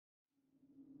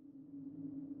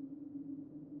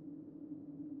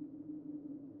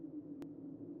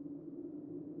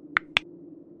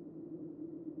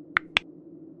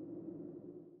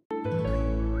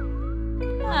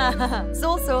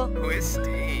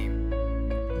Christine.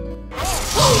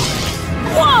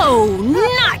 Whoa!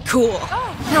 Not cool!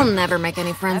 He'll never make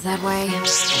any friends that way.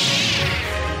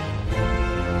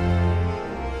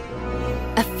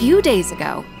 A few days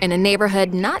ago, in a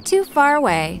neighborhood not too far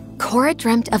away, Cora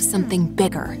dreamt of something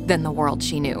bigger than the world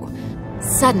she knew.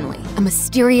 Suddenly, a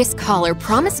mysterious caller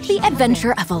promised the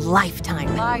adventure of a lifetime.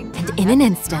 And in an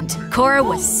instant, Cora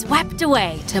was swept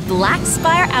away to Black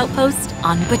Spire Outpost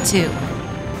on Batuu.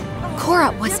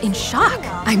 Cora was in shock.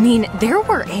 I mean, there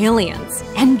were aliens,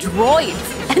 and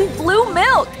droids, and blue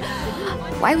milk.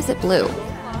 Why was it blue?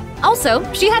 Also,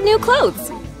 she had new clothes.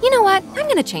 You know what? I'm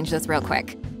gonna change this real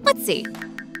quick. Let's see.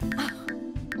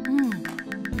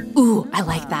 Ooh, I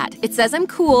like that. It says I'm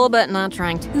cool, but not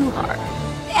trying too hard.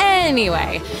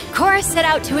 Anyway, Cora set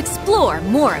out to explore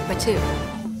more of Batuu.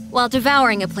 While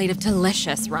devouring a plate of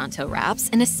delicious Ronto wraps,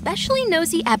 an especially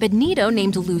nosy Abednito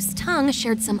named Loose Tongue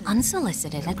shared some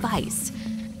unsolicited advice.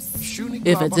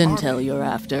 If it's intel you're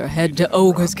after, head to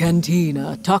Ogre's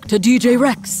Cantina. Talk to DJ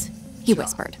Rex, he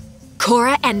whispered.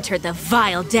 Cora entered the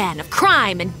vile den of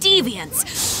crime and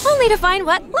deviance, only to find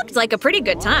what looked like a pretty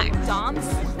good time.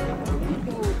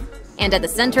 And at the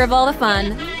center of all the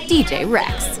fun, DJ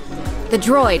Rex. The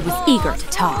droid was eager to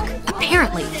talk.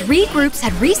 Apparently, 3 groups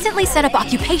had recently set up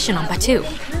occupation on Batuu.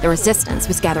 The Resistance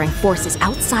was gathering forces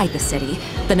outside the city,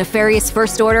 the nefarious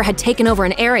First Order had taken over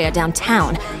an area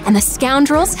downtown, and the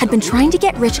scoundrels had been trying to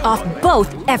get rich off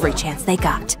both every chance they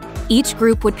got. Each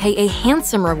group would pay a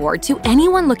handsome reward to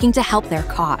anyone looking to help their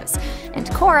cause, and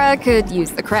Cora could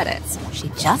use the credits. She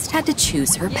just had to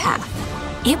choose her path.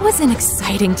 It was an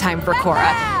exciting time for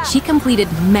Cora. She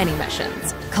completed many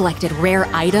missions, collected rare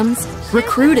items,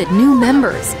 recruited new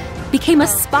members, became a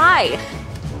spy,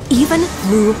 even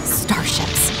flew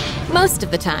starships. Most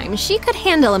of the time, she could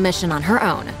handle a mission on her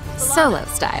own, solo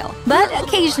style, but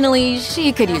occasionally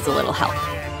she could use a little help.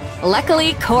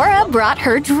 Luckily, Cora brought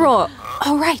her droid.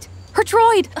 Oh, right, her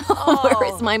droid.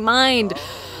 Where is my mind?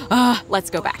 Let's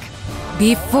go back.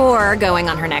 Before going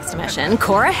on her next mission,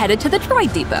 Cora headed to the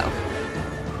droid depot.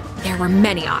 There were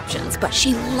many options, but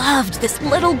she loved this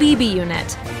little BB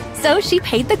unit. So she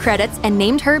paid the credits and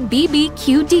named her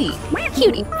BBQD.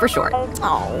 Cutie, for short.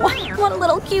 Oh, what a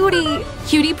little cutie.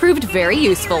 Cutie proved very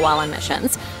useful while on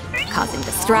missions, causing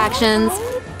distractions,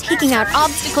 taking out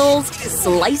obstacles,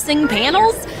 slicing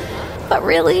panels, but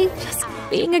really just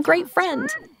being a great friend.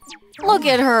 Look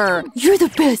at her. You're the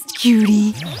best,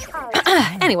 cutie.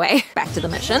 Anyway, back to the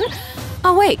mission.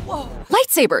 Oh, wait.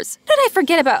 Lightsabers. What did I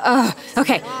forget about?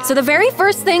 Okay, so the very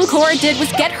first thing Cora did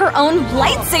was get her own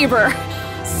lightsaber.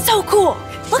 So cool.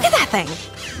 Look at that thing.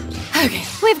 Okay,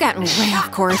 we've gotten way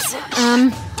off course.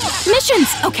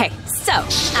 Missions. Okay, so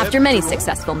after many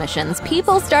successful missions,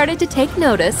 people started to take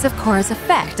notice of Cora's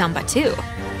effect on Batuu.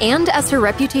 And as her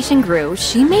reputation grew,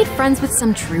 she made friends with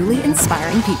some truly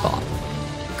inspiring people.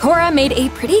 Cora made a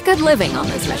pretty good living on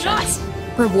those missions.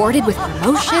 Rewarded with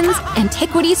promotions,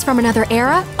 antiquities from another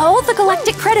era, all the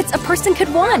galactic credits a person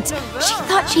could want. She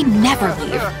thought she'd never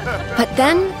leave. But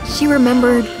then she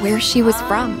remembered where she was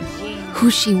from, who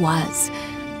she was.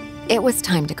 It was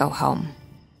time to go home.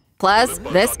 Plus,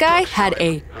 this guy had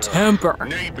a temper.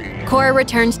 Cora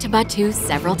returned to Batuu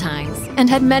several times and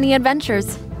had many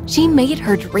adventures. She made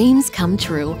her dreams come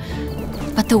true.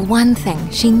 But the one thing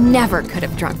she never could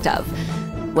have dreamt of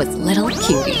was little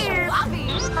Cutie.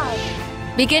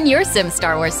 Begin your Sims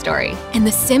Star Wars story in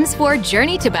the Sims 4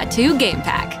 Journey to Batuu game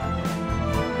pack.